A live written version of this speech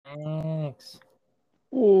Max.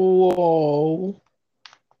 Whoa.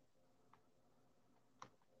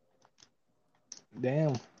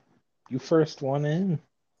 Damn. You first one in.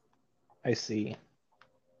 I see.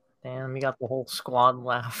 Damn, you got the whole squad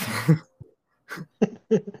laughing.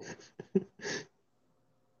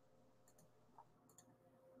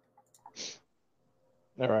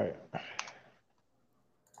 All right.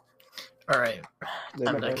 All right.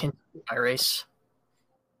 Time to continue my race.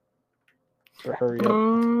 Hurry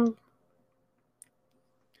up.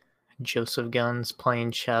 Joseph Guns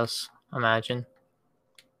playing chess. Imagine.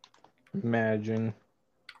 Imagine.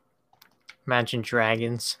 Imagine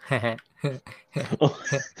dragons. That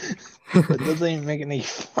doesn't even make any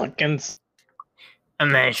fucking sense.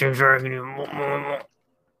 Imagine dragons.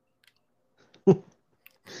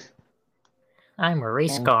 I'm a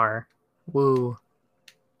race car. Woo.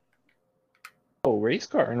 Oh, race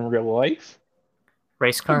car in real life?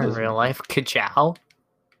 Race car in real life? Ka-chow?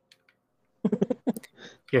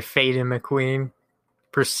 Your Fade McQueen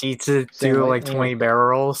proceeds to do like 20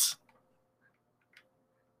 barrels.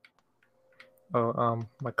 Oh,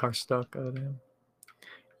 my car's stuck. Oh, damn.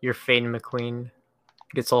 Your Fade McQueen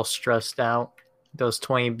gets all stressed out, does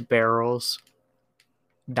 20 barrels,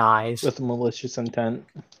 dies. With malicious intent.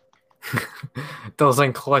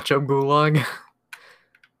 Doesn't clutch up Gulag.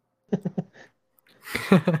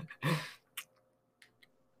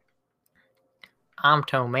 I'm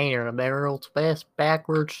Tom Maynard, the world's best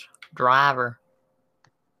backwards driver.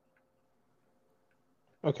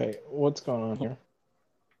 Okay, what's going on here?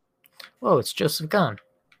 Whoa, it's Joseph Gunn.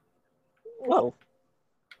 Whoa.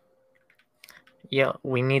 Yeah,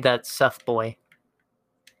 we need that Seth boy.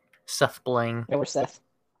 Seth Bling. Yeah, we're Seth.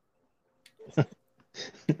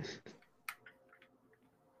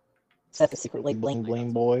 Seth is secretly Bling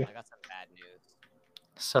Bling boy. I got some bad news.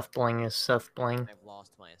 Seth Bling is Seth Bling. I've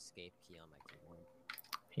lost my escape key on my keyboard.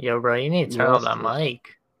 Yo, bro, you need to turn on that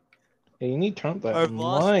mic. Yeah, you need to turn up that I've mic.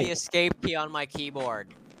 lost the escape key on my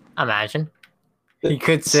keyboard. Imagine. You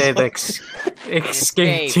could say the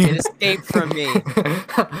escape. It escaped from me.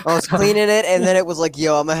 I was cleaning it, and then it was like,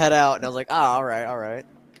 yo, I'm gonna head out. And I was like, oh, alright, alright.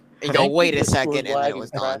 And go, wait a second, and then it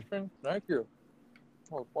was gone. Thank you.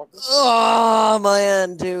 Oh,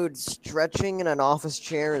 man, dude. Stretching in an office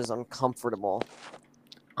chair is uncomfortable.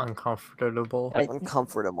 Uncomfortable.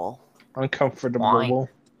 Uncomfortable. Uncomfortable.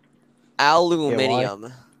 Aluminium.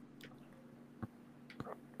 Is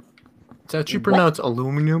that you pronounce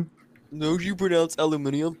aluminum? No, you pronounce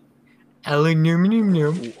aluminium.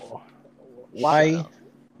 Aluminium. Why?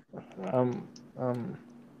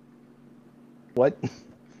 What?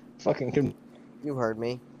 Fucking. You heard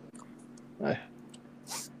me.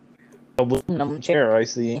 Aluminum chair, I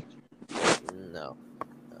see. No.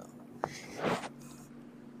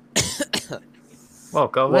 Whoa,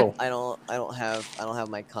 go ahead. I don't have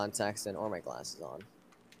my contacts in or my glasses on.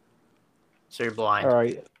 So you're blind. All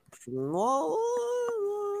right.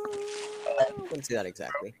 I wouldn't say that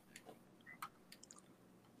exactly.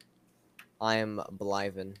 I am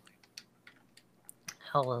Bliven.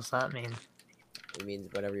 Hell does that mean? It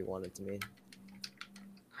means whatever you want it to mean.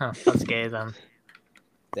 Huh, that's gay then.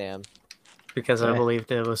 Damn. Because I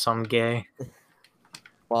believed it was some gay.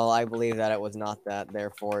 Well, I believe that it was not that,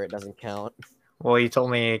 therefore it doesn't count. Well, you told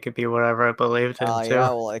me it could be whatever I believed in too. Yeah,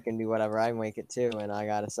 well, it can be whatever I make it too, and I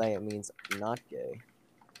gotta say it means not gay.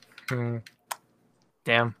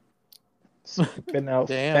 Damn. Spitting out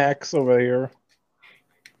facts over here.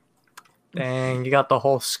 Dang, you got the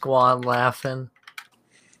whole squad laughing.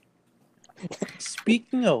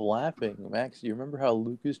 Speaking of laughing, Max, do you remember how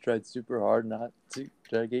Lucas tried super hard not to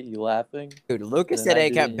try to get you laughing? Dude, Lucas today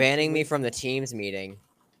kept banning me from the Teams meeting.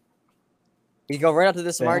 He'd go right up to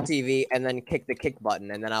the smart TV and then kick the kick button,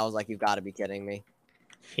 and then I was like, "You've got to be kidding me."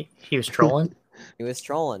 He was trolling. He was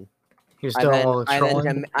trolling. He was doing all the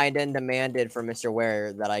trolling. I then demanded from Mr.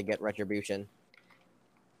 Ware that I get retribution.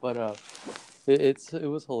 But it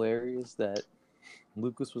was hilarious that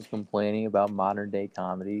Lucas was complaining about modern day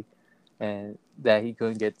comedy, and that he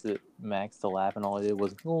couldn't get to Max to laugh, and all he did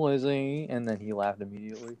was Lizzie, and then he laughed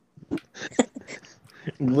immediately.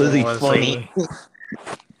 Lizzie funny.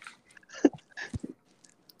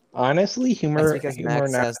 Honestly, humor. That's because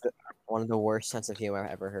Max has one of the worst sense of humor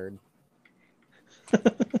I've ever heard.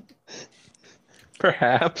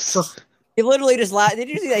 Perhaps. He literally just laughed. Did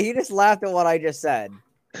you see that? He just laughed at what I just said.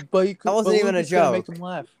 But that wasn't even a joke. Make him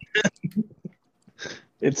laugh.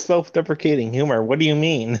 It's self-deprecating humor. What do you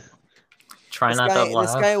mean? Try not to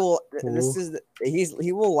laugh. This guy will.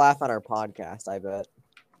 He will laugh at our podcast. I bet.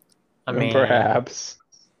 I mean, perhaps.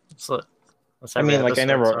 I mean, like I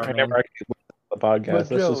never actually listened to the podcast. That's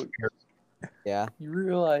just weird. Yeah. You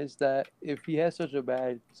realize that if he has such a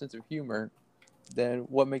bad sense of humor, then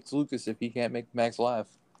what makes Lucas if he can't make Max laugh?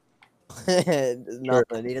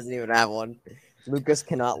 Nothing. He doesn't even have one. Lucas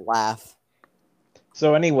cannot laugh.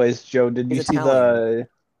 So, anyways, Joe, did He's you see Italian.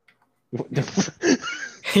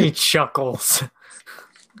 He chuckles.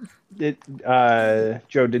 Joe,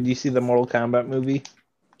 did you see the Mortal Kombat movie?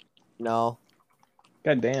 No.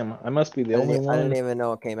 God damn, I must be the I only didn't one. even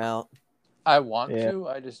know it came out. I want Yeah. to,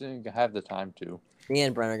 I just didn't have the time to. Me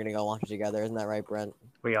and Brent are gonna go watch it together. Isn't that right, Brent?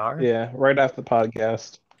 We are? Yeah, right after the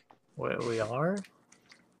podcast. We are?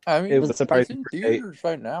 I mean, It was it's surprising in for Kate. theaters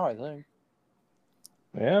right now, I think.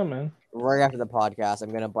 Yeah, man. Right after the podcast,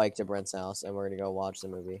 I'm gonna bike to Brent's house and we're gonna go watch the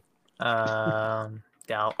movie.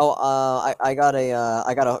 Doubt. Oh,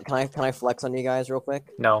 can I flex on you guys real quick?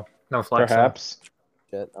 No flexing. Perhaps.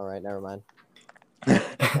 Shit. All right, never mind.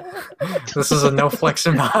 This is a no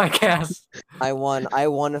flexing podcast. I won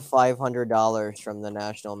 $500 from the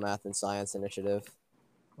National Math and Science Initiative.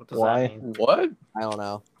 What does Why? that mean? What? I don't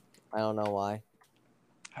know why.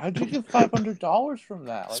 How'd you get $500 from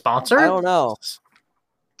that? Like, Sponsored? I don't know.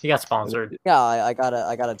 You got sponsored. Yeah, I got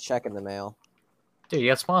a check in the mail. Dude, you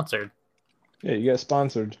got sponsored. Yeah, you got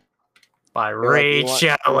sponsored. By They're like, Raid you want-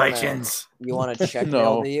 Shadow you wanna- Legends. You want a check No.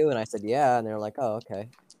 mailed to you? And I said, yeah. And they're like, oh, okay.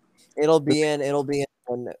 It'll be in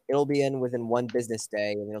within one business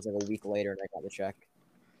day. And it was like a week later, and I got the check.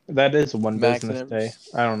 That is one Max business never- day.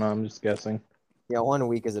 I don't know. I'm just guessing. Yeah, 1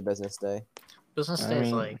 week is a business day. Business I day is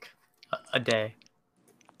mean- like a day.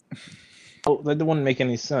 Oh, that wouldn't make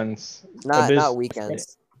any sense. Not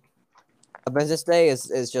weekends. A business day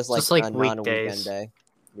is just like, like a non-weekend weekdays. day.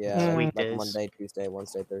 Yeah, Mm. like Weekdays. Monday, Tuesday,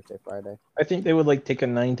 Wednesday, Thursday, Friday. I think they would like take a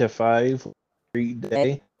 9 to 5 every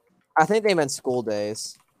day. I think they meant school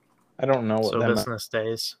days. I don't know what So that meant. business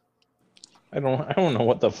days. I don't know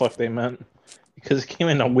what the fuck they meant because it came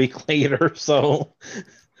in a week later. So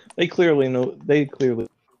they clearly know. They clearly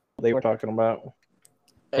they were talking about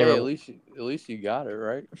Hey, were- at least you got it,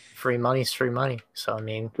 right? Free money's free money. So I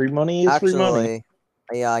mean, free money is free money.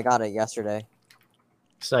 Actually, yeah, I got it yesterday.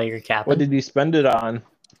 so you're capping. What did you spend it on?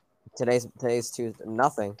 Today's Tuesday.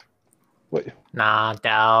 Nothing. What? Nah,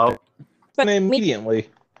 doubt. Immediately.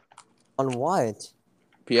 On what?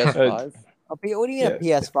 PS5. What do you mean a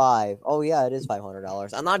PS5? Oh yeah, it is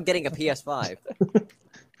 $500. I'm not getting a PS5.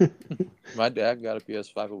 My dad got a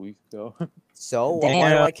PS5 a week ago. So why do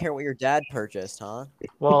Damn. I care what your dad purchased, huh?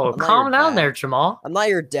 Whoa, I'm not calm your down dad. there, Jamal. I'm not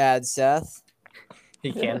your dad, Seth.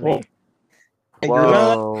 He can Well, be. You're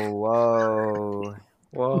not. Whoa.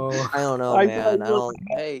 Whoa. I don't know, I man. thought I you were- don't.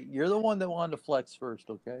 Hey, you're the one that wanted to flex first,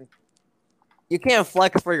 okay? You can't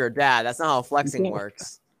flex for your dad. That's not how flexing can't.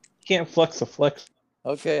 works. Can't flex a flex.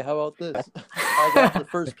 Okay, how about this? I got the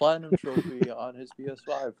first platinum trophy on his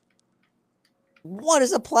PS5. What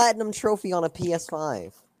is a platinum trophy on a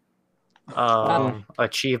PS5?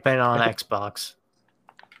 Achievement on Xbox.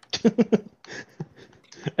 A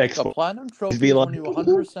Xbox. platinum trophy Be is like- when you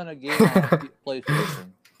 100% a game on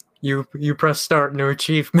PlayStation. You press start, new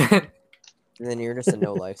achievement. And then you're just a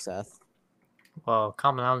no life, Seth. Whoa,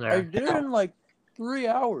 calm down I there. did it in like 3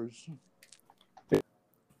 hours.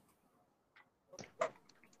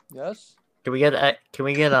 Yes? Can we get a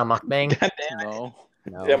mukbang? God No.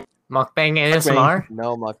 No. Yep. Mukbang ASMR?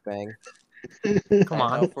 No mukbang. Come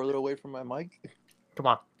Now on, further away from my mic. come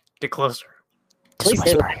on, get closer. Please Just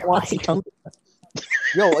say whisper in your what's mic. tongue.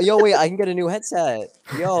 Yo, wait! I can get a new headset.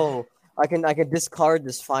 Yo, I can discard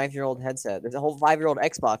this 5-year-old headset. There's a whole 5-year-old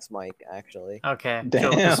Xbox mic, actually. Okay,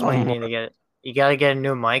 Joe, this is what you Damn. need to get. You gotta get a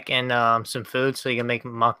new mic and some food so you can make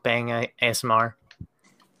mukbang ASMR.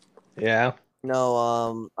 Yeah.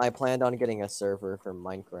 No, I planned on getting a server for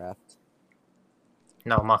Minecraft.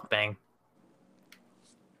 No mukbang.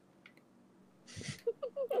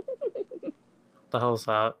 The hell's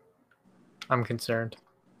that? I'm concerned.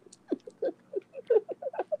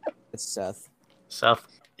 It's Seth. Seth,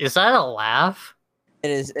 is that a laugh? It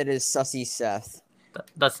is Sussy Seth.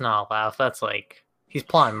 That's not a laugh. That's like he's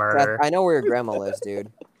plotting Seth, murder. I know where your grandma lives,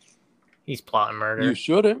 dude. What He's plotting murder. You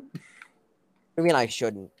shouldn't. do you mean I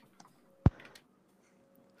shouldn't?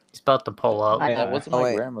 He's about to pull up. I- That wasn't Oh, my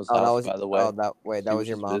wait. grandma's Oh, house, that was by the way. Oh, that She was was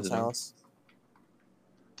your just mom's visiting. house.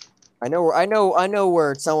 I know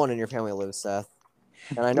where someone in your family lives, Seth.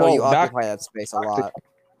 And I know Well, you Doc- occupy that space a lot.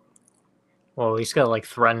 Well, he's gonna like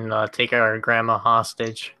threaten to take our grandma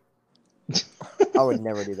hostage. I would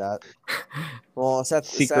never do that. Well, Seth's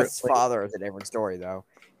Secretly. father is a different story, though.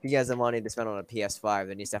 If he has the money to spend on a PS5,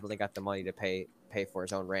 then he's definitely got the money to pay for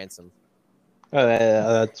his own ransom.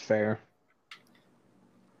 That's fair.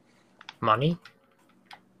 Money?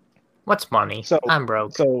 What's money? So- I'm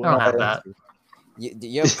broke. so, I don't have that.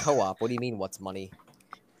 You have co-op. What do you mean? What's money?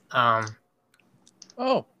 Oh,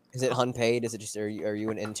 Is it unpaid? Is it just are you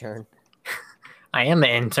an intern? I am an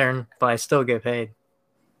intern, but I still get paid.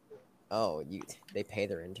 Oh, they pay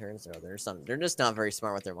their interns? No, they're just not very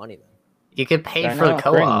smart with their money then. You get paid They're for the not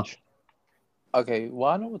co-op. cringe. okay.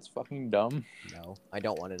 Well, I know what's fucking dumb. No, I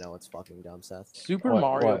don't want to know what's fucking dumb, Seth. Super What-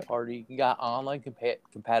 Mario what? Party got online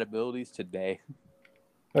compatibilities today.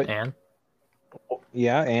 And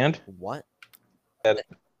Yeah, and What? Yeah,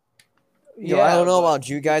 Yo, I don't know about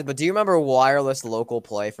you guys, but do you remember wireless local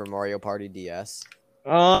play for Mario Party DS?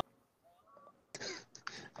 I've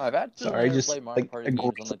actually Sorry, never just, played Mario like, Party a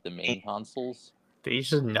games great on like the main consoles. did you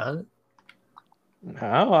just nut?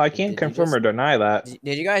 oh, I Did can't you confirm just- or deny that.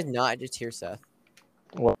 Did you guys not just hear Seth?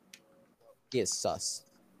 What? He is sus.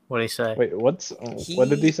 What do you say? Wait, what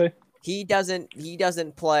did he say? He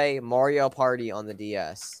doesn't play Mario Party on the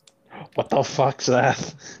DS. What the fuck's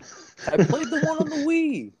that? I played the one on the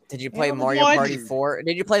Wii. Did you play on the Mario What? Party 4?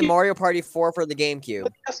 Did you play Mario Party 4 for the GameCube?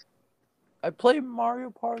 I played Mario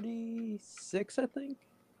Party 6, I think.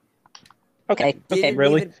 Okay, okay. Didn't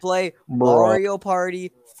Really? even play Bro. Mario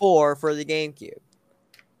Party 4 for the GameCube.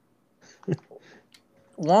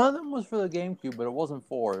 One of them was for the GameCube, but it wasn't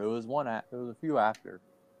 4. It was it was a few after.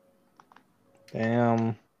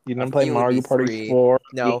 Damn. You A didn't play few would Mario be Party 3. 4?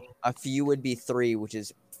 No, a few would be 3, which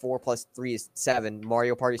is 4 plus 3 is 7.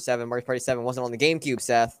 Mario Party 7. Mario Party 7 wasn't on the GameCube,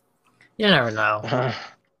 Seth. You never know.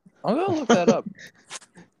 I'm gonna look that up.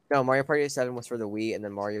 No, Mario Party 7 was for the Wii, and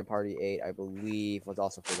then Mario Party 8, I believe, was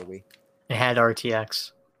also for the Wii. It had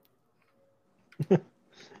RTX.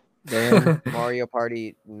 Damn. Mario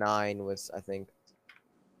Party 9 was, I think.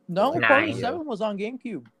 No, Nine. Party 7 was on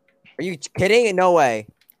GameCube. Are you kidding? No way.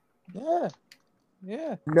 Yeah.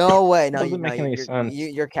 Yeah. No way. No, Doesn't make any you're, sense.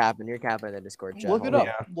 you're capping. You're capping in the Discord chat. Look it Hold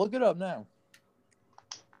up. Yeah. Look it up now.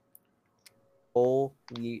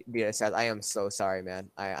 Holy dude, Seth, I am so sorry, man.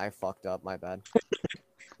 I fucked up. My bad.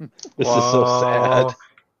 This is so sad. Whoa.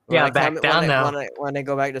 Yeah, back down now. When I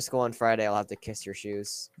go back to school on Friday, I'll have to kiss your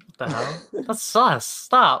shoes. What the hell? That's sus.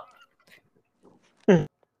 Stop.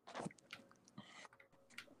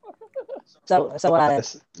 So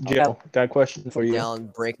Yes, Jill, got a question for you. Down,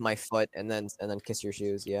 break my foot, and then kiss your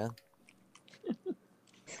shoes. Yeah.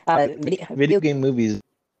 Video game movies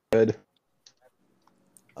good.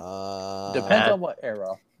 Depends on what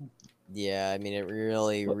era. Yeah, I mean, it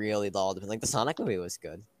really all depends. Like the Sonic movie was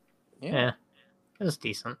good Yeah. It was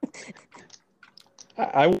decent.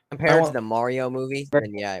 I compared to want- the Mario movie.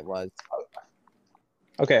 Then yeah, it was.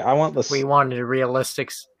 Okay, I want the We wanted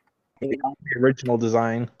realistics. original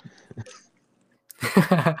design.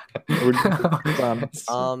 Original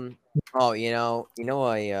design. Oh,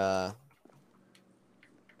 I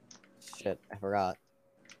shit, I forgot.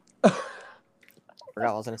 Forgot what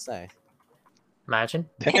I was gonna say. Imagine.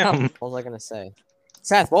 Damn. What was I gonna say?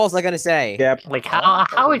 Seth, what was I gonna say? Gap. Like I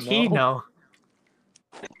how would don't he know.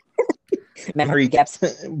 know? memory gaps.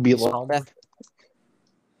 Be like, Seth,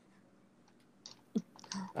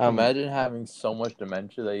 Imagine having so much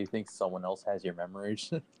dementia that you think someone else has your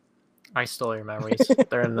memories. I stole your memories.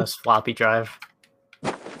 They're in this floppy drive.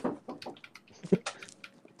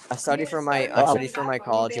 I studied for my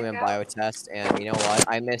college human bio test, and you know what?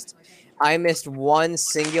 I missed one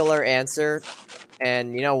singular answer,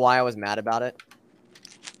 and you know why I was mad about it?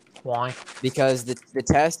 Why? Because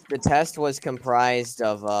the test was comprised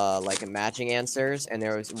of like matching answers, and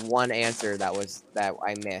there was one answer that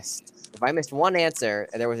I missed. If I missed one answer,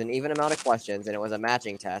 and there was an even amount of questions, and it was a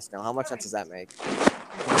matching test. Now, how much sense does that make?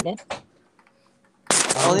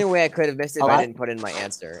 The only way I could have missed it if I didn't put in my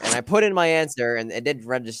answer, and I put in my answer, and it did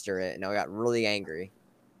register it, and I got really angry.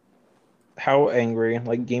 how angry?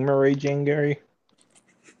 Like gamer rage angry?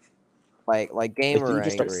 Like gamer you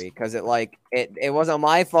just angry, because it wasn't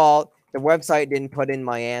my fault. The website didn't put in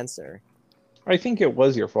my answer. I think it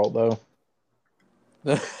was your fault though.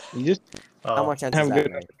 You just Oh, How much sense didn't does have a that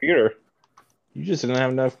good make? computer. You just didn't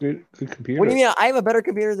have enough good computer. What do you mean? I have a better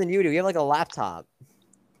computer than you do. You have like a laptop.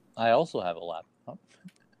 I also have a laptop.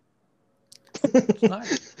 It's not,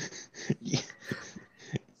 it's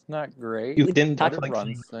not great. You didn't but talk it like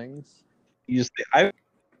runs things. you just I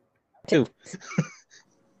too.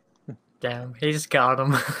 damn. He just got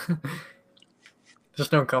him.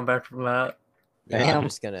 There's no comeback from that. Yeah, Damn. I'm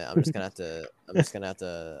just gonna have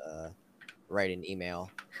to write an email.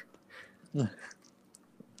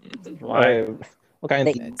 Why? What kind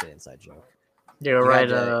of It's an inside joke. You You write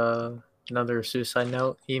had to- another suicide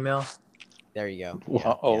note email. There you go.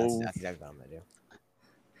 Uh-oh. That's exactly what I'm gonna do.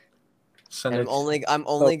 Send And it. I'm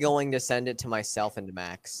only going to send it to myself and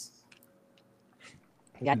Max.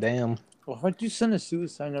 damn. Why would you send a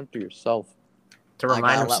suicide note to yourself? to remind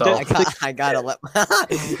I himself. gotta let.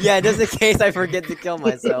 Yeah, just in case I forget to kill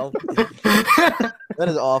myself. That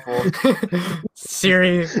is awful.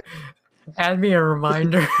 Siri, add me a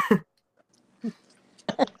reminder.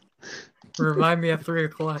 Remind me at 3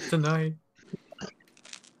 o'clock tonight.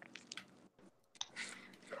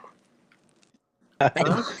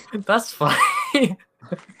 That's funny.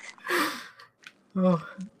 Oh,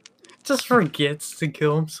 just forgets to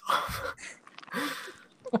kill himself.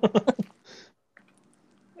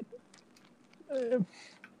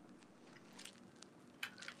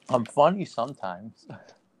 I'm funny sometimes.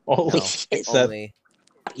 Holy No, shit, Seth.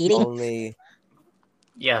 Eating? only.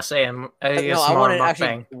 Yes, I am. No, I ASMR want to mukbang.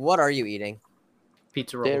 actually. What are you eating?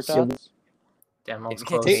 Pizza Tater rolls. tots. Damn, I was It's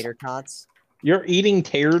close. tater tots. You're eating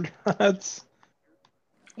tater tots?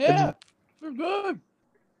 Yeah, they're good.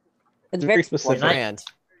 It's Very very What specific. brand?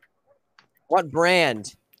 What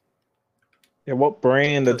brand? Yeah, what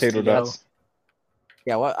brand of tater Tostitos. tots?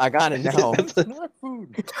 Yeah, what? I gotta know. It's not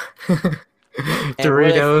food. And were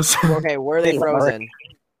they- Doritos. Okay, were they frozen?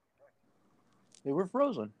 They were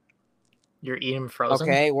frozen. You're eating frozen?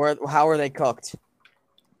 Okay, how were they cooked?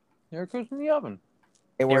 They were cooked in the oven.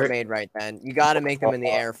 They weren't You're- made right then. You gotta make them in the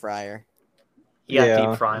air fryer. Yeah,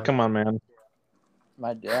 deep fry 'em. Come on, man.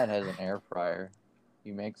 My dad has an air fryer.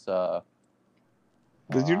 He makes Does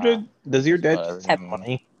your dad whatever. have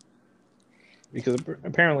money? Because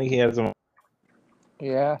apparently he has some.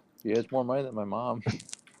 Yeah, he has more money than my mom.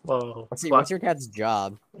 Whoa. What's your dad's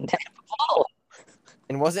job? Oh,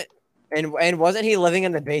 And wasn't he living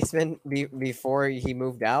in the basement before he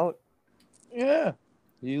moved out? Yeah,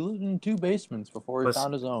 he lived in 2 basements before he Was-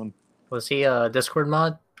 found his own. Was he a Discord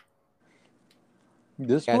mod?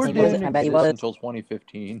 Discord I didn't bet he exist was. until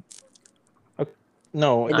 2015.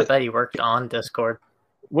 No. I bet he worked on Discord.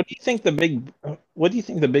 What do you think the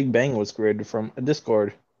Big Bang was created from? A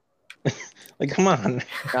Discord. Like, come on.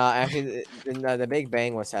 Actually, the Big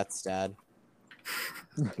Bang was Seth's dad.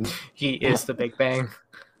 He is the Big Bang.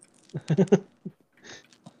 I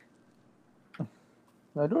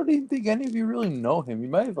don't even think any of you really know him. You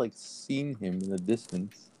might have seen him in the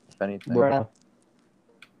distance, if anything, bruh.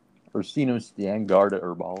 or seen him stand guard at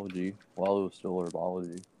herbology while it was still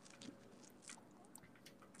herbology.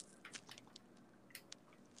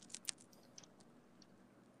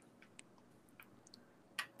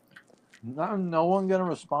 No one gonna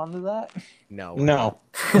respond to that? No. No.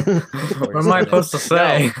 What am I supposed to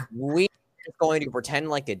say? We are going to pretend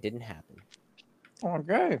like it didn't happen.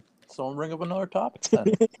 Okay. Someone bring up another topic then.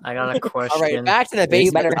 I got a question. All right, back to the You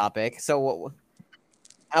basement better- topic. So,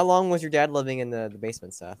 how long was your dad living in the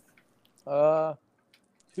basement, Seth? 2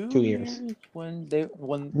 2 years. when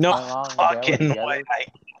No my mom and dad were fucking together. way.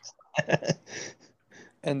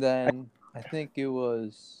 And then I think it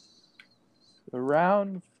was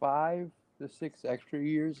around 5 to 6 extra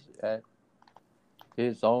years at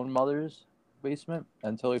his own mother's basement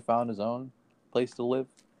until he found his own place to live.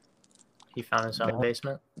 He found his own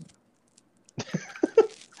basement.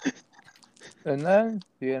 And then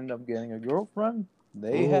he ended up getting a girlfriend.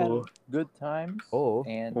 They had Ooh. good times. Oh,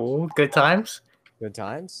 And Ooh, good times. good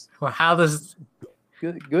times. Well, how does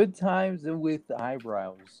good times with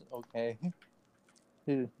eyebrows, okay?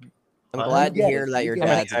 I'm Well, glad to you get hear it. that You your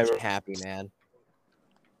get dad's it. happy, man.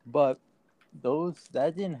 But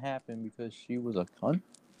that didn't happen because she was a cunt.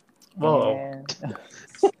 Whoa. And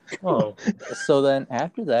Whoa? so then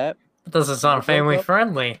after that, That doesn't sound They broke family up.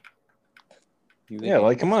 friendly. Yeah,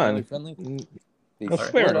 like, come on. Friendly. They No split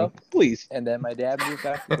swearing, up, please. and then my dad moved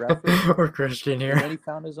back to Bradford. We're Christian And here. then he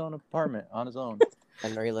found his own apartment on his own.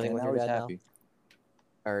 And are you living And with now your he's dad happy.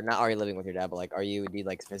 now? Or not? Are you living with your dad? But like, do you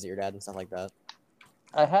visit your dad and stuff like that?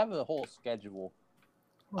 I have a whole schedule.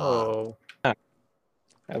 Oh,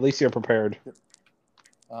 At least you're prepared.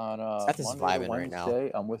 On Seth is Monday to vibing right now.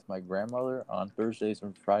 Wednesday, I'm with my grandmother. On Thursdays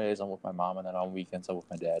and Fridays, I'm with my mom, and then on weekends, I'm with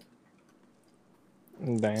my dad.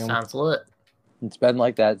 Damn. sounds lit. It's been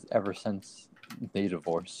like that ever since they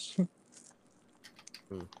divorced.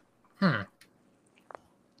 Hmm.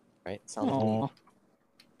 Right? Sounds Aw.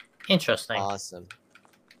 Interesting. awesome.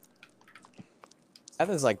 Seth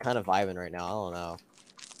is like kind of vibing right now. I don't know.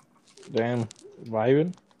 Damn.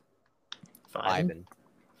 Vibing? Vibing.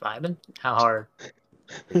 Vibing Vibing? How hard?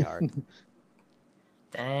 pretty hard.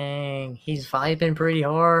 Dang, he's vibing pretty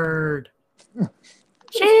hard.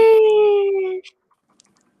 Sheesh.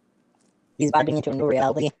 He's vibing into a new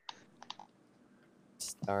reality.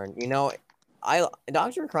 Darn.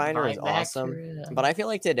 Dr. Kreiner is Vibe back awesome, for it. but I feel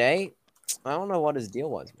like today, I don't know what his deal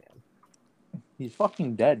was, man. He's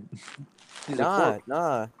fucking dead. He's a corpse.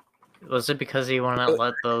 Nah. Was it because he wanted to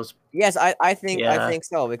let those? Yes, I think Yeah.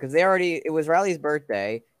 so because it was Riley's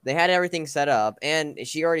birthday, They had everything set up, and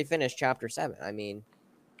she already finished chapter 7. I mean,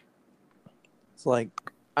 It's like,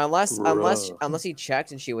 unless bruh. he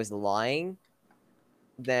checked and she was lying,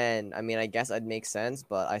 then I mean, I guess I'd make sense,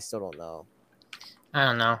 but I still don't know. I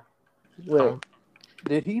don't know. Wait,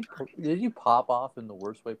 did he pop off in the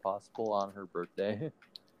worst way possible on her birthday?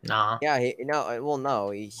 Nah. Yeah,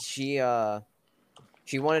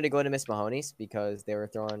 she wanted to go to Miss Mahoney's because they were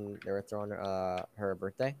throwing her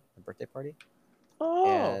birthday party, Oh,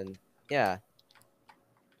 and yeah,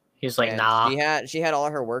 He's like, and nah. she had all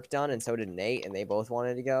her work done, and so did Nate, and they both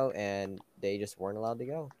wanted to go, and they just weren't allowed to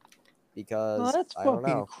go because that's I don't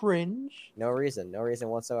fucking know, cringe. no reason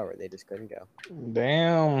whatsoever. They just couldn't go.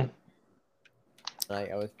 Damn.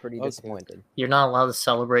 I was pretty Okay. disappointed. You're not allowed to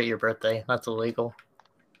celebrate your birthday. That's illegal.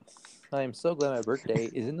 I am so glad my birthday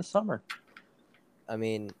is in the summer. I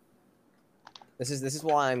mean, this is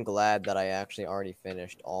why I'm glad that I actually already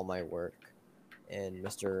finished all my work in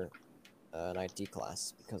an IT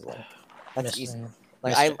class, because like that's Mr. easy.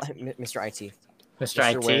 Like Mr. IT.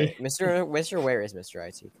 Mr. Where, IT. Mr. Where is Mr.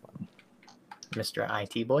 IT? Come on. Mr.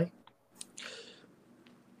 IT boy.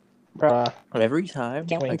 Every time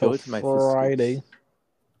Can't I wait go till to my Friday. physicals,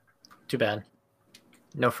 Too bad.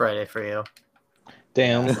 No Friday for you.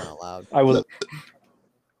 Damn. Yeah, that's not allowed. I was.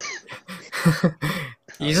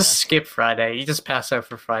 You just skip Friday. You just pass out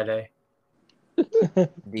for Friday. Do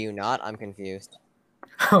you not? I'm confused.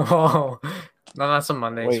 Oh, no, that's on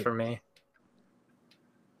Mondays Wait. for me.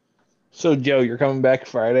 So Joe, you're coming back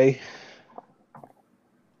Friday?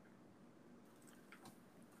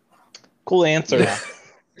 Cool answer. Yeah.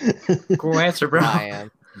 Cool answer, bro. I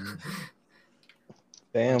am.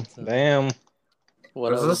 Damn. what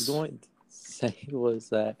What I is was this? going to say was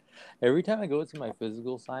that every time I go to my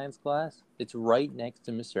physical science class, it's right next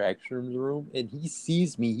to Mr. Ekstrom's room, and he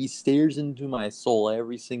sees me. He stares into my soul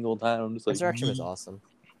every single time. I'm just like, Mr. Ekstrom is awesome.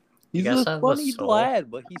 he's You guys a have a funny soul? lad,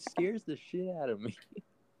 but he scares the shit out of me.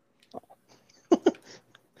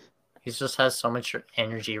 He just has so much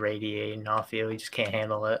energy radiating off you. He just can't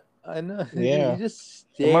handle it. I know. Yeah. He just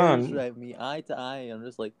Come stares on. at me eye to eye. I'm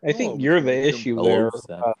just like, I think "Hello, you're Mr. the Ekstrom. issue Hello, there.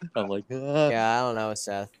 Seth." I'm like, Yeah, I don't know,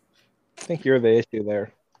 Seth. I think you're the issue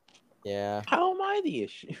there. Yeah. how am I the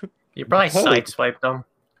issue? You probably Oh. sideswiped them.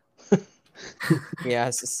 Yeah.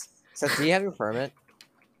 Seth, do you have your permit?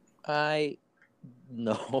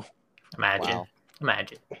 No. Imagine. Wow.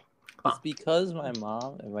 Imagine. It's because my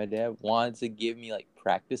mom and my dad wanted to give me like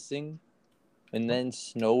practicing, and then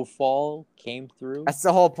snowfall came through. That's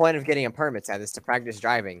the whole point of getting a permit, Seth, is to practice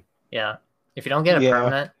driving. Yeah. If you don't get a Yeah.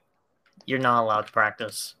 permit, you're not allowed to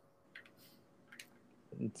practice.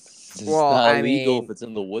 It's just Well, not I illegal mean- if it's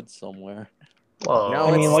in the woods somewhere. Whoa. No,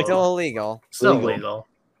 I mean, it's like- still illegal. still illegal. illegal.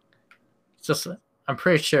 It's just, I'm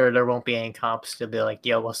pretty sure there won't be any cops to be like,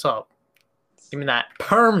 yo, what's up? Give me that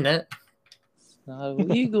permit. It's not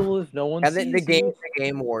illegal if no one And sees the you.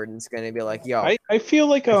 game warden's gonna be like, "Yo, I feel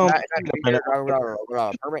like is that a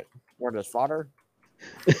permit? Where does fodder?"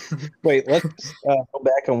 Wait, let's go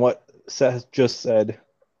back on what Seth just said.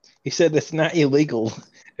 He said it's not illegal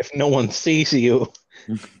if no one sees you.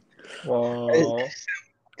 Whoa.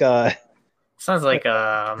 Uh, Sounds like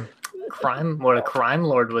crime. What a crime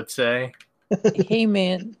lord would say. Hey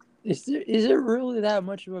man, is it really that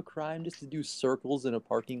much of a crime just to do circles in a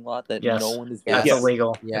parking lot that Yes. no one is That's Yes.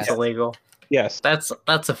 illegal. Yes. That's illegal. yes, That's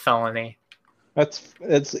a felony. that's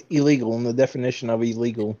illegal in the definition of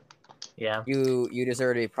illegal. Yeah. You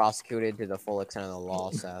deserve to be prosecuted to the full extent of the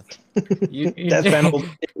law, Seth. You Death penalty.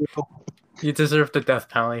 you deserve the death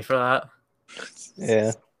penalty for that.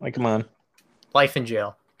 Yeah, like come on. Life in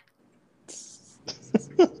jail.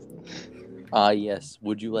 Yes.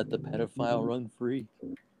 Would you let the pedophile run free?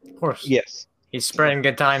 Of course. Yes. He's spreading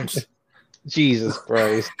good times. Jesus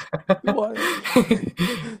Christ. What?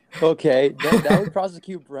 Okay, that would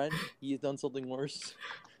prosecute Brent. He has done something worse.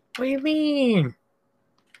 What do you mean?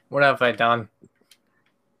 What have I done?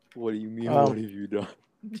 What do you mean? Um, what have you done?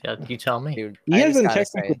 Yeah, you tell me. Dude, He I just hasn't gotta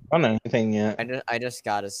technically say, done anything yet. I just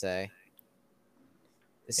gotta say,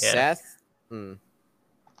 Seth. Wait a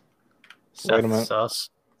Seth minute. sus.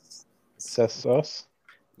 Seth Sus.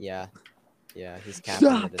 Yeah, he's capping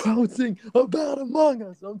Stop with this. posting about Among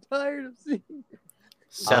Us. I'm tired of seeing.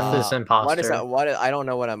 Seth is imposter. What is that? I don't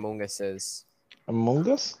know what Among Us is. Among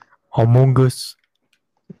Us? Among Us.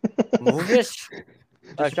 Among Us?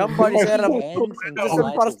 Somebody said Hands this and is slide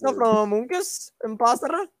the imposter word. from Among Us? Imposter?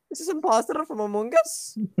 This is imposter from Among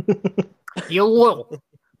Us? You will.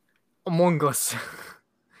 Among Us.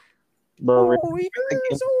 Bro, Oh, we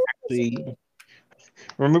actually,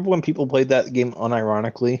 remember when people played that game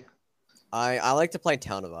unironically? I like to play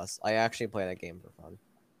Town of Us. I actually play that game for fun.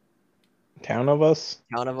 Town of Us.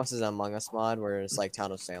 Town of Us is an Among Us mod where it's like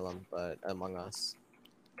Town of Salem, but Among Us.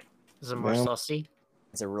 Is it more Yeah. sussy?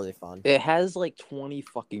 It's a really fun. It has like 20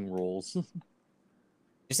 fucking roles.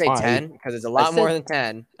 You say Why? 10 because it's a lot more than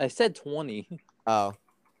 10. I said 20. Oh,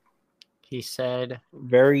 He said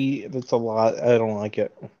That's a lot. I don't like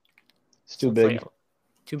it. It's too sounds big. like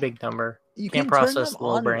too big number. You Can't can turn process them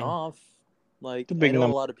little on brain. and off. Like, The I big know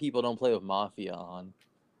number. a lot of people don't play with Mafia on.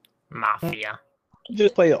 Mafia.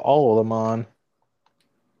 Just play all of them on.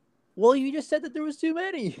 Well, you just said that there was too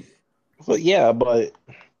many. Well, yeah, but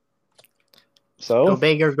Go so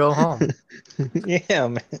big or go home. yeah,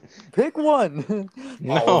 man. Pick one.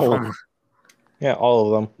 All of No. them. Yeah,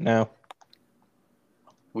 all of them. No.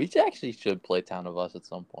 We actually should play Town of Us at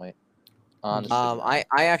some point. Honestly. I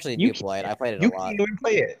actually You do play it. I played it You a lot. can't even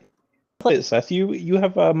play it. Play it, Seth. You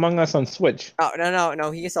have Among Us on Switch. Oh,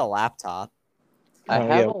 no. He gets a laptop. I Oh,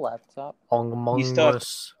 have yeah. a laptop. Among stuck.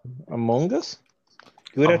 Us. Among Us?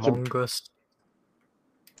 You would have to. Among Us.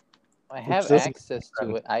 I have this- access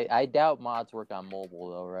to it. I doubt mods work on mobile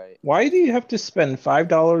though, right? Why do you have to spend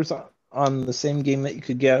 $5 on the same game that you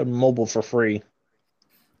could get on mobile for free?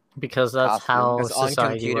 Because that's Costume. how Because on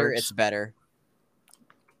society computer, works. it's better.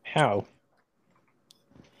 How?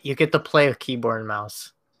 You get to play with keyboard and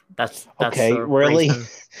mouse. That's Okay, the really? reason.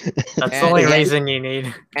 That's the And only you get- reason you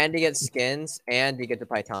need. And you get skins, and you get to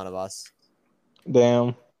play Town of Us.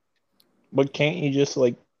 Damn. But can't you just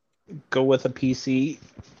like go with a PC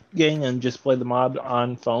game and just play the mod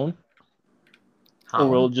on phone? Or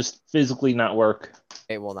will it just physically not work?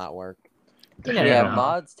 It will not work. You never Yeah, know.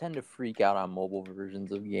 mods tend to freak out on mobile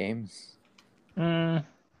versions of games. Yeah.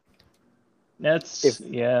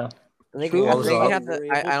 I think, True, I, was think you up. have to.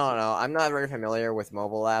 We're I able don't to- know. I'm not very familiar with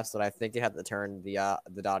mobile apps, but I think you have to turn the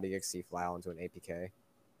 .exe file into an APK.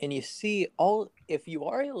 And you see, if you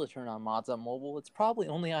are able to turn on mods on mobile, it's probably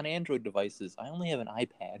only on Android devices. I only have an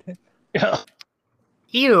iPad.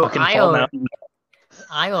 Ew, Fucking Fallout.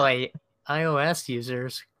 iOS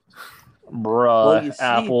users. Bruh, Well, you see,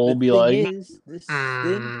 Apple will the be thing like, is,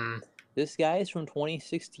 Mm, this guy is from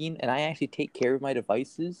 2016, and I actually take care of my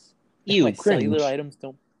devices. And ew, my cringe. cellular items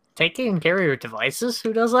don't. taking care of your devices?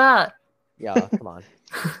 Who does that? Yeah, come on.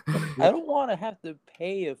 I don't want to have to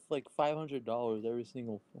pay like $500 every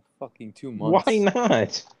single fucking 2 months. Why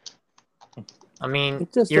not? I mean,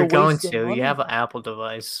 It's just you're a going waste of to. money. You have an Apple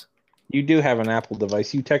device. You do have an Apple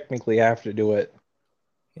device. You technically have to do it.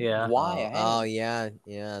 Yeah. Why? Oh yeah,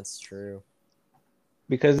 that's true.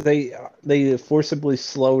 Because they forcibly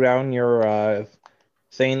slow down your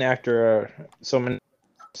thing after so many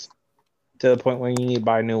to the point where you need to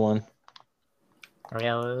buy a new one. Oh,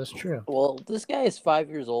 yeah, that is true. Well, this guy is 5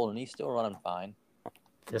 years old, and he's still running fine.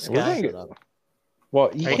 This We're guy. gonna Shut up.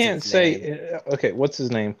 Well, you What's can't his say. Okay, what's his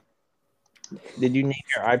name? Did you name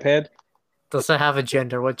your iPad? Does it have a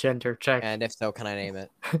gender? What gender? Check. And if so, can I name it?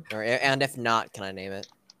 And if not, can I name it?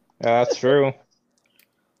 That's true.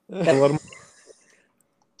 Let him-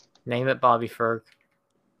 Name it Bobby Ferg.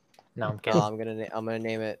 No, I'm kidding. I'm gonna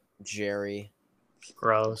name it Jerry.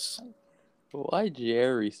 Gross. Why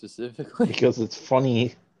Jerry specifically? because it's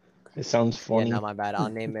funny. It sounds funny. Yeah, no, my bad. I'll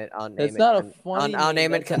name it. It's not a funny I'll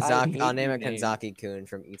name, name it that's a I Kanzaki. hate I'll name you it name. Kanzaki-kun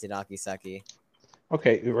from Itadaki Seki.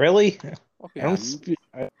 Okay, really? Fucking I don't. you.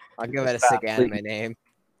 I'll give it a Stop, sick anime name.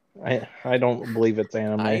 I don't believe it's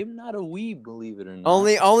anime. I'm not a weeb, believe it or not.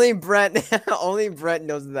 Only Brent only Brent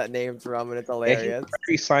knows where that name from, and it's Yeah, hilarious. he's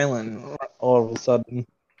very silent all of a sudden.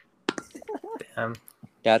 Damn.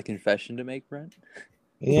 Got a confession to make, Brent?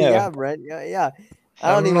 Yeah. Brent. Yeah.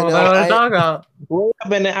 I don't even know know. what I'm talking about. Well,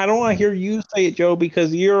 but I don't want to hear you say it, Joe,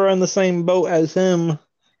 because you're on the same boat as him.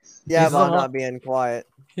 Yeah, He's but the I'm one- not being quiet.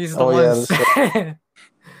 He's the Oh, yeah, one.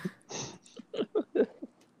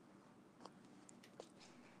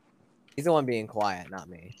 He's the one being quiet, not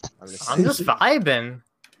me. I'm just vibing.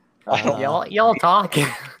 I don't know. Y'all talking.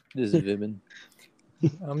 This is Vivin.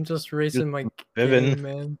 I'm just racing my Vivin. game,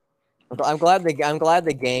 man. I'm glad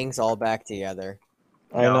the gang's all back together.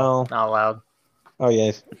 I No, know. Not allowed. Oh,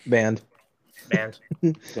 yes. Banned. Band.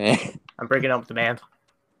 I'm breaking up the band.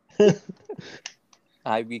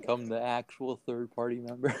 I become the actual third party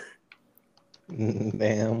member.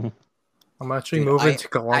 Damn. I'm actually Dude, moving to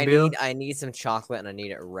Colombia. I need some chocolate, and I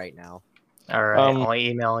need it right now. All right, I'll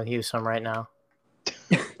email you some right now.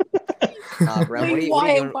 Brent, what are you doing?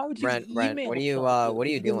 Why would you Brent, email what are you chocolate? what are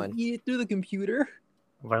you You can doing? Eat it through the computer.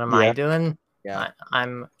 What am I Yeah. doing? Yeah,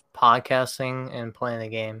 I'm podcasting and playing a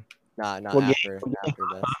game. not Well, after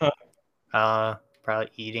this. Probably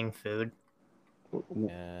eating food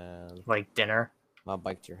Yeah, like dinner. I'll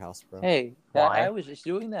bike to your house, bro. Hey, Why? I was just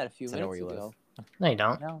doing that a few I know where minutes you ago. No, you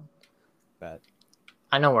don't. No. Bet.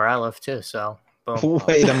 I know where I live too, so boom.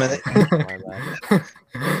 Wait a minute. My bad.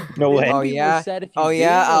 No way. Oh Maybe it was yeah. said if you Oh didn't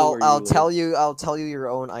yeah. know where you I'll live. tell you. I'll tell you your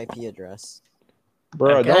own IP address.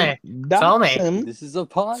 Bro, Okay. don't Tell dox me. him. This is a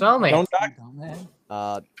podcast. Tell me. Don't you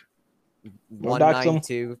dumbass. Don't dox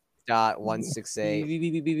him.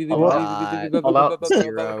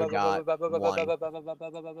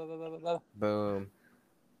 192.168.0.1. Boom.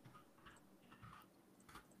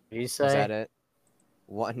 What do you Is say? that it?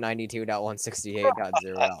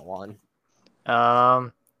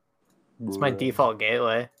 192.168.0.1. It's my Bruh. default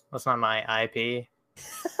gateway. That's not my IP.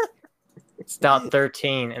 It's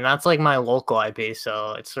 .13, and that's like my local IP,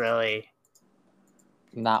 so it's really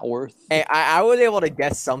Not worth. Hey, I was able to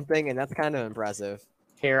guess something, and that's kind of impressive.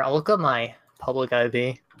 here. I'll look up my public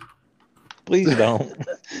IP. Please don't.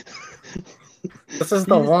 This is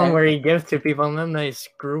the He's one ev- where you give to people, and then they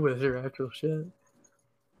screw with your actual shit.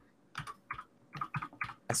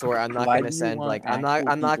 I swear, I'm not Why gonna do you send want like I'm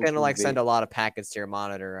actual not people gonna to like send invade? a lot of packets to your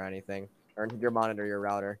monitor or anything, or your monitor, your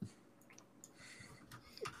router.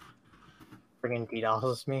 Friggin'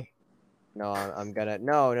 DDoSes me. No, I'm gonna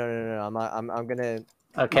no. I'm not, I'm gonna.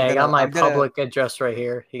 Okay, I got my I'm gonna- public address right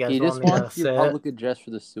here. You guys He want just me to wants your say it? public address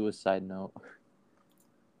for the suicide note.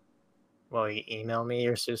 Well, you email me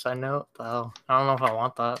your suicide note. Oh, I don't know if I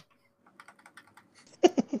want that.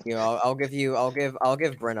 You know, I'll give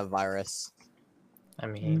Brent a virus. I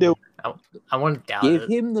mean, No. I wouldn't doubt Give it.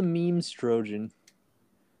 him the memes Trojan.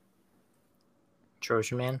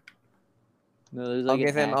 Trojan man. No, there's I'll like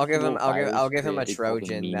give an him actual I'll virus give him a created called the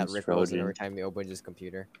Trojan that memes ripples Trojan. every time he opens his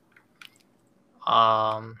computer.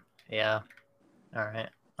 Yeah. All right,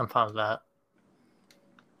 I'm fine with that.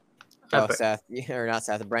 Yo, Seth, or not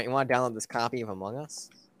Seth, Brent, you want to download this copy of Among Us?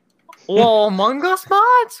 Whoa, Among Us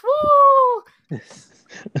mods! Woo!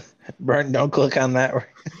 Brent, don't click on that.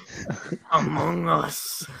 Among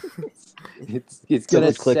Us. It's So gonna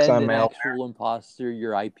it clicks send on an malware. actual imposter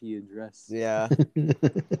your IP address. Yeah.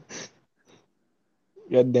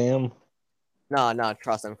 God damn. No,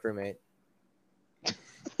 trust him, crewmate.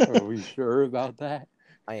 Are we sure about that?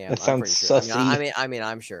 I am. That I'm sounds pretty sure. sussy. I mean,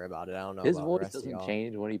 I'm sure about it. I don't know. His about the voice rest of doesn't y'all.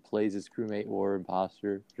 change when he plays his crewmate or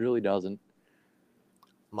imposter. It really doesn't.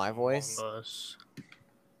 My voice. Among Us.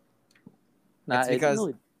 Nah, It's it because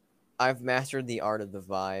really- I've mastered the art of the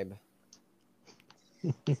vibe.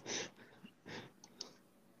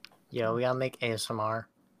 Yeah, we gotta make ASMR.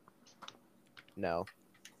 No,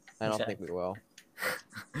 I don't think we will.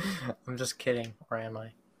 I'm just kidding. Or am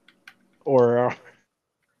I? Or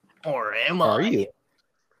Or am are I? you?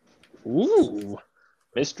 Ooh.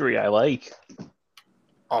 Mystery I like.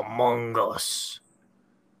 Among Us.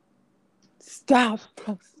 Stop.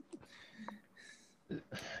 God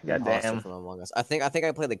Imposter damn. from Among Us. I think I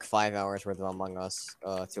played like 5 hours worth of Among Us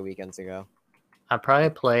 2 weekends ago. I probably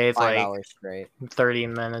played 5 like hours straight. 30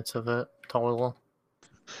 minutes of it total.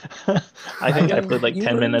 I think I mean, played like you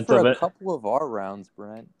 10 were in minutes for of a it. couple of our rounds,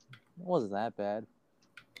 Brent. It wasn't that bad.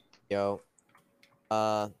 Yo,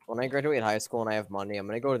 when I graduate high school and I have money, I'm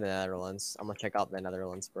gonna go to the Netherlands. I'm gonna check out the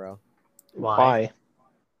Netherlands, bro. Why?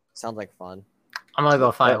 Sounds like fun. I'm gonna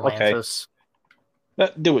go fight Okay. Atlantis.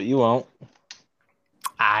 Do it, you won't.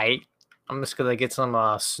 I'm just gonna get some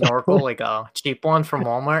snorkel, like a cheap one from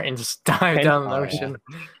Walmart, and just dive down the Oh, yeah. ocean.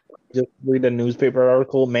 Just read a newspaper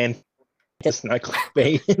article, man. Just not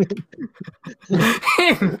clickbait.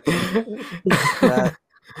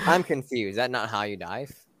 I'm confused. Is that not how you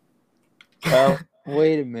dive? Well,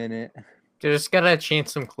 Wait a minute. You just gotta change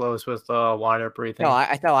some clothes with water breathing. No,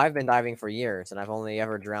 I thought I've been diving for years, and I've only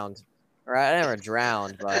ever drowned. Or I never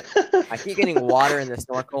drowned, but I keep getting water in the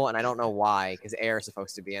snorkel, and I don't know why, because air is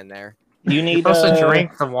supposed to be in there. you need You're supposed to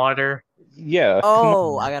drink the water. Yeah.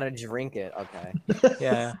 Oh, I gotta drink it. Okay.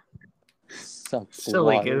 Yeah, Sup,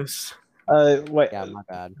 silly water. goose. Wait. Yeah, my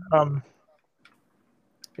bad.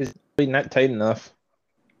 Is it not tight enough?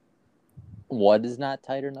 What is not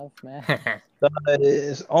tight enough, man?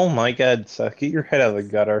 Oh my god, Seth, get your head out of the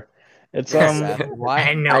gutter. It's Seth, why?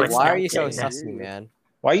 I know it's Why not are you so tight enough. sussy, man?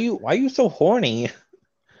 why you so horny?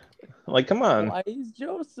 Like, come on. Why is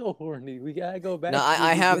Joe so horny? We gotta go back. No, to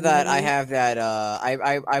I the have that. I beginning. have that.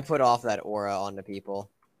 I put off that aura onto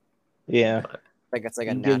people. Yeah. Like it's like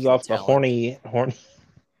a It gives natural off the talent. horny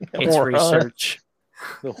It's aura. research.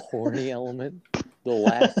 The horny element. The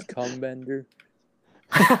last cum bender.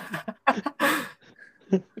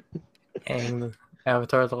 And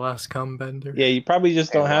Avatar: The Last Bender. Yeah, you probably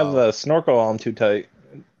just don't have the snorkel on too tight.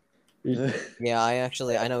 Yeah,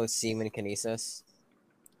 I know semen kinesis.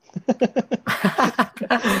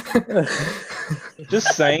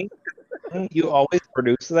 Just saying, you always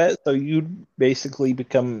produce that, so you basically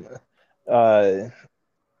become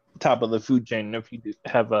top of the food chain if you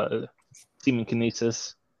have a semen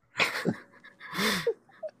kinesis.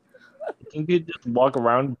 You could just walk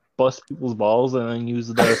around, bust people's balls, and then use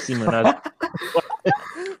the semen as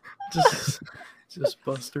just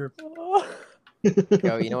Buster.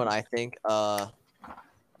 Yo, you know what I think?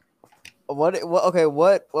 What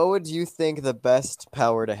would you think the best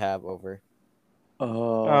power to have over?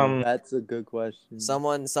 Oh, that's a good question.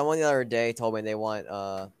 Someone the other day told me they want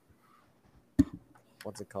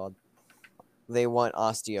what's it called? They want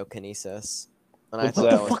osteokinesis. And What's I thought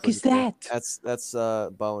that? that was fuck pretty is cool. that? That's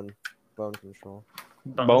bone control.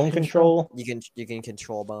 bone control. You can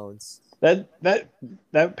control bones. That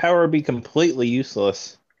power would be completely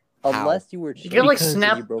useless. Unless you were You could like chasing and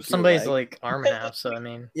snap you broke your somebody's leg. like arm in half. So I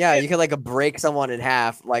mean, Yeah, you could like break someone in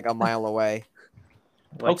half like a mile away.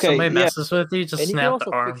 like Okay, somebody yeah. messes with you, just And you can snap also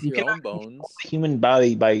the arm. fix your You own cannot bones. The human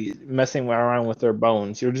body by messing around with their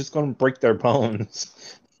bones. You're just going to break their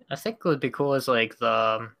bones. I think what would be cool is like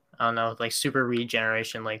the I don't know, like super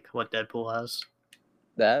regeneration, like what Deadpool has.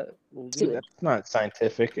 That will be That's not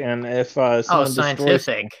scientific. And if Oh, someone destroys,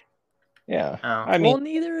 scientific. yeah, Oh. I well, mean,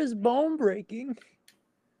 neither is bone breaking.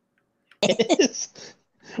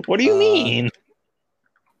 what do you mean?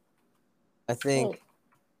 I think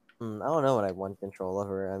I don't know what I want control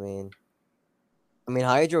over. I mean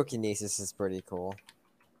hydrokinesis is pretty cool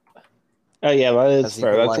Oh yeah, that is 'Cause you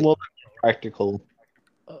fair. could, That's like- a little bit practical.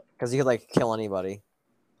 because you could like kill anybody.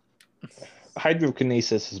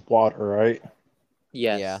 Hydrokinesis is water, right?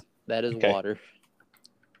 Yes, Yeah. that is Okay. water.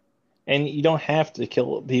 And you don't have to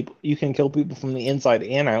kill people. You can kill people from the inside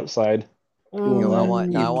and outside. Yo,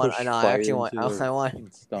 that. I actually want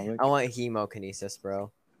stomach. I want hemokinesis,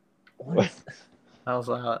 bro. How's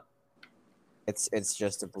that? It's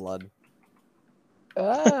just a blood.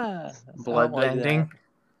 Blood bending.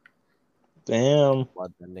 Damn.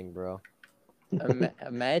 Blood bending, bro.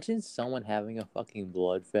 Imagine someone having a fucking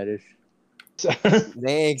blood fetish.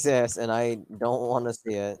 They exist, and I don't want to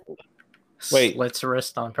see it. Wait. Slits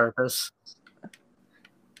wrist on purpose.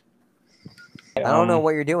 I don't know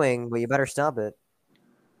what you're doing, but you better stop it.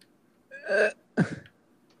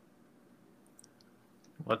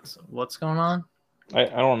 What's going on? I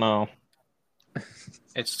don't know.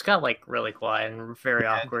 It just got like really quiet and very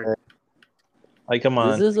awkward. Like, come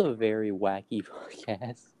on. This is a very wacky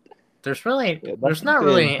podcast. There's really Yeah, there's that's not the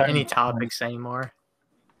really entire any point. topics anymore.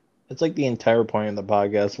 It's like the entire point of the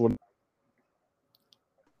podcast. What?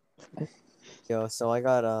 Yo, so I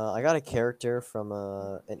got a character from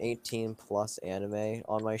an 18+ anime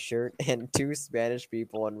on my shirt, and two Spanish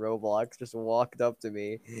people in Roblox just walked up to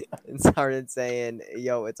me and started saying,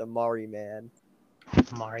 "Yo, it's a Mari man.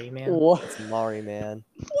 Mari man. What? It's a Mari man,"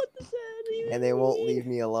 What does that even and they won't mean? leave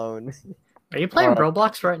me alone. Are you playing Alright.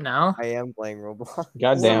 Roblox right now? I am playing Roblox.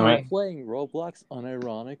 God damn Are it. you playing Roblox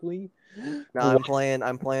unironically? No, I'm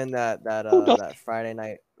playing that Friday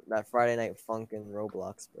night Funkin'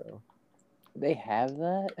 Roblox, bro. They have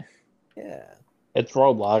that? Yeah, It's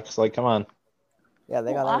Roblox. Like, come on. yeah,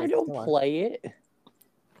 they got. Well, I everything. don't Come on. play it.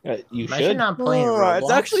 You Imagine should. not playing Oh,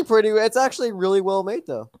 Roblox. It's actually really well made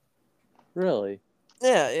though. Really?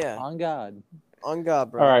 Yeah. On God. On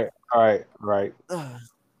God, bro. All right.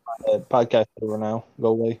 Podcast over now. Go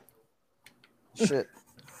away. Shit.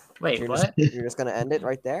 Wait, You're what? You're just gonna end it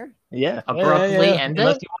right there? Yeah. Abruptly end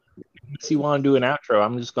Unless it? you want to do an outro,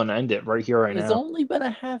 I'm just going to end it right here, right It's now. only been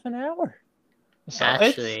a half an hour. So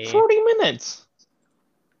Actually- it's 40 minutes.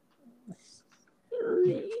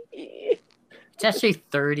 It's actually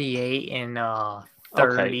 38 in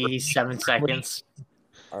 37 seconds.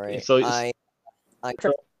 All right. So- I. All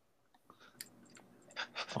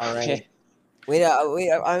right. Okay.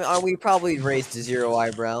 We probably raised 0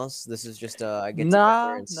 eyebrows. This is just I get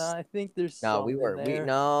Nah, together I think there's No, we some were. in We there.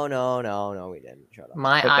 no, we didn't. Shut up.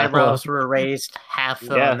 My What the eyebrows were raised half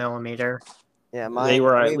Yeah. a millimeter. Yeah, They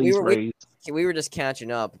were at we least were raised. we were just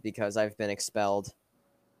catching up because I've been expelled.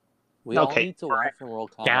 We all Okay. need to watch some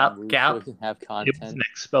World Cup Gap, so gap. we can have It content. wasn't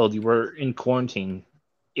expelled. You were in quarantine,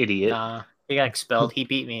 idiot. Nah, he got expelled. He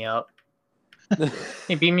beat me up.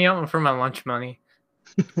 He beat me up for my lunch money.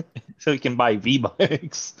 So you can buy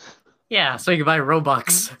V-Bucks. Yeah, so you can buy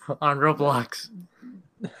Robux on Roblox.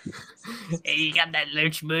 Hey, you got that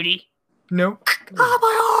lunch money? Nope. Ah,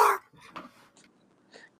 my arm!